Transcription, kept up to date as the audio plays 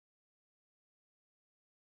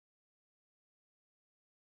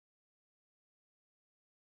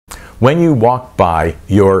When you walk by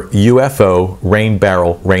your UFO rain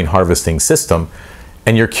barrel rain harvesting system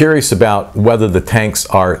and you're curious about whether the tanks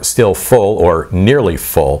are still full or nearly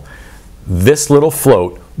full, this little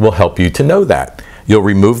float will help you to know that. You'll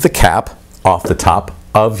remove the cap off the top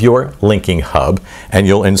of your linking hub and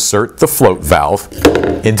you'll insert the float valve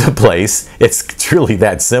into place. It's truly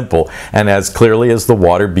that simple, and as clearly as the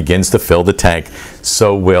water begins to fill the tank,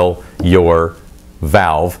 so will your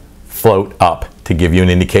valve float up to give you an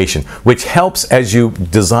indication, which helps as you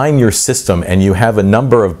design your system and you have a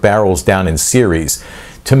number of barrels down in series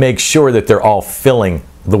to make sure that they're all filling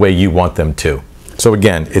the way you want them to. So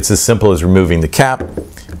again, it's as simple as removing the cap,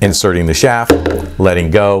 inserting the shaft,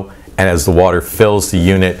 letting go, and as the water fills the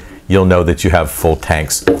unit, you'll know that you have full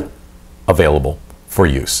tanks available for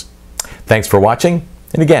use. Thanks for watching.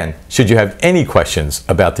 And again, should you have any questions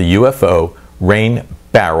about the UFO rain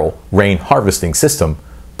barrel rain harvesting system,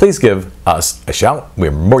 please give us a shout. We're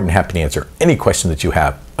more than happy to answer any question that you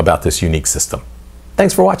have about this unique system.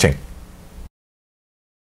 Thanks for watching.